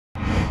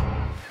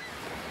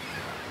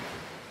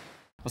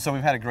Well, so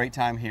we've had a great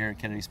time here at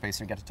Kennedy Space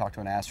Center. Got to talk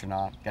to an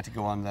astronaut, got to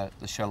go on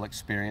the shuttle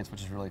experience,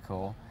 which is really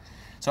cool.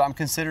 So I'm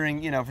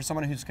considering, for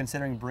someone who's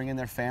considering bringing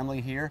their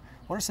family here,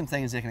 what are some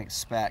things they can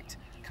expect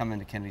coming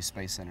to Kennedy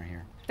Space Center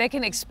here? They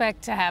can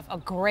expect to have a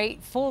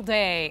great full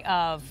day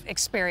of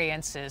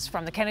experiences,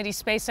 from the Kennedy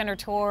Space Center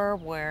tour,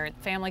 where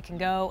family can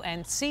go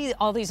and see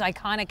all these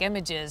iconic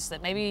images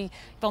that maybe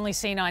you've only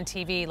seen on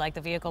TV, like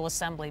the Vehicle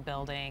Assembly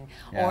Building,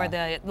 or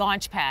the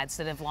launch pads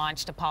that have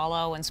launched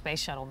Apollo and Space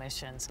Shuttle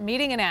missions.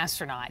 Meeting an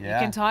astronaut. You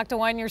can talk to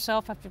one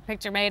yourself after a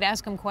picture made,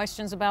 ask them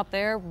questions about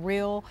their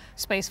real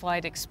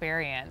spaceflight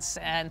experience.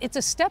 And it's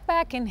a step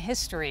back in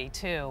history,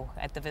 too,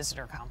 at the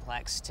visitor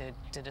complex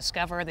to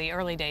discover the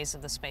early days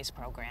of the space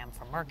program,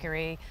 from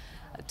Mercury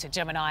to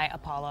Gemini,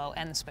 Apollo,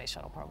 and the Space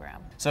Shuttle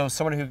program. So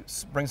someone who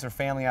brings their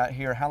family out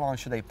here, how long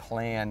should they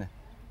plan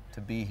to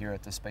be here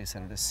at the Space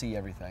Center to see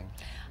everything?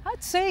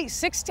 I'd say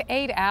 6 to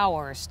 8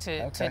 hours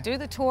to do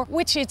the tour,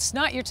 which it's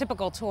not your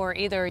typical tour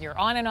either. You're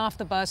on and off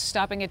the bus,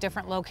 stopping at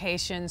different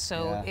locations,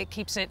 so it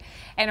keeps it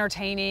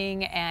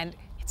entertaining, and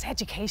it's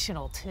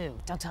educational too.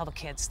 Don't tell the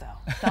kids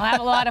though. They'll have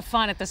a lot of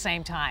fun at the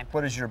same time.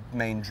 What is your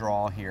main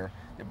draw here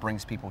that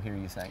brings people here,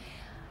 you think?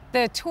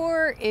 The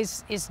tour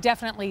is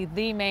definitely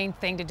the main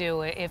thing to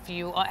do. If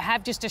you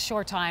have just a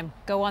short time,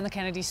 go on the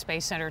Kennedy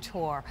Space Center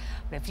tour.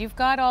 But if you've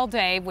got all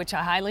day, which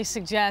I highly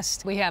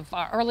suggest, we have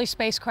early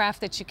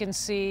spacecraft that you can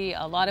see,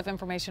 a lot of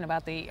information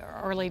about the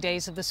early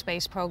days of the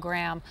space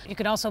program. You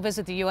can also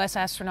visit the U.S.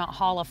 Astronaut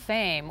Hall of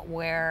Fame,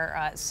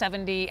 where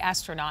 70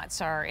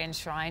 astronauts are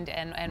enshrined,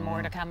 and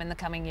more to come in the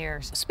coming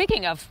years.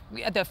 Speaking of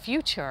the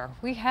future,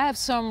 we have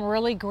some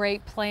really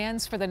great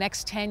plans for the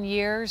next 10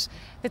 years,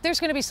 that there's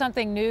going to be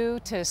something new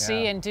to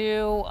see and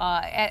do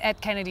at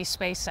Kennedy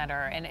Space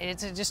Center, and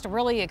it's just a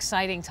really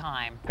exciting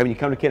time. When you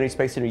come to Kennedy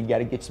Space Center, you got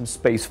to get some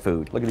space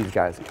food. Look at these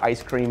guys,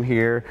 ice cream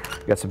here.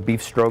 We got some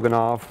beef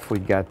stroganoff. We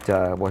got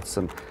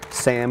some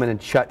salmon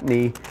and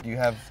chutney. Do you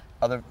have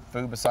other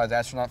food besides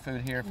astronaut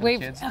food here for the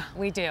kids?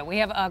 We do. We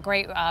have a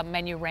great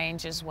menu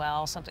range as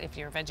well. Something if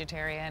you're a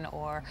vegetarian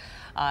or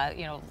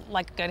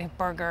like a good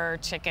burger,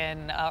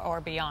 chicken,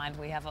 or beyond.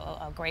 We have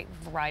a great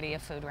variety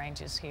of food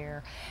ranges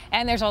here.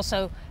 And there's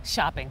also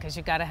shopping, because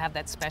you've got to have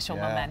that special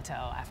memento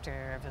after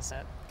your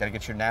visit. Got to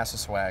get your NASA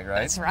swag,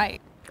 right? That's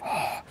right.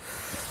 Oh,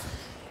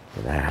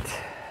 look at that.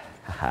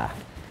 Haha.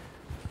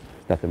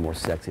 Nothing more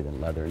sexy than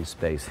leather in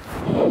space.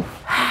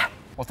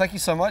 Well, thank you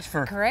so much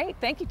for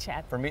Thank you,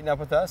 Chad. for meeting up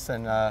with us,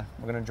 and we're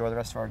going to enjoy the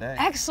rest of our day.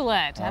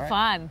 Excellent. Have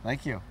fun.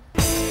 Thank you.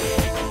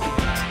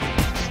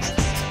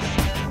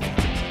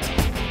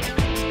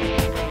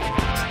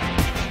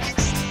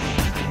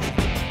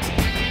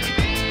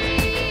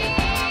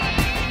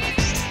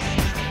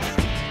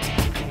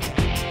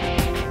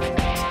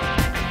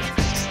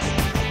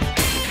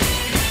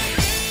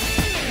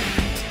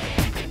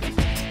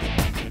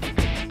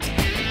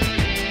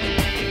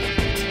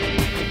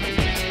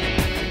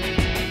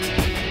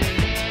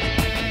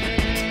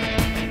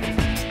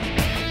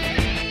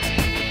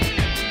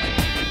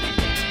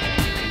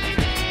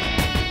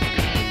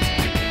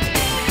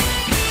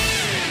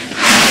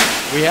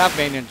 We have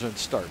main engine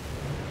start.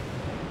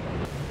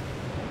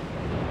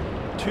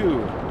 2,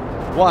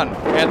 1,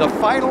 and the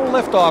final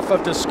liftoff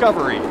of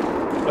Discovery.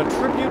 A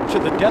tribute to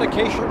the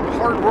dedication,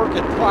 hard work,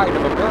 and pride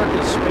of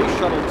America's space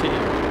shuttle team.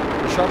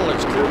 The shuttle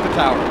has cleared the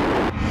tower.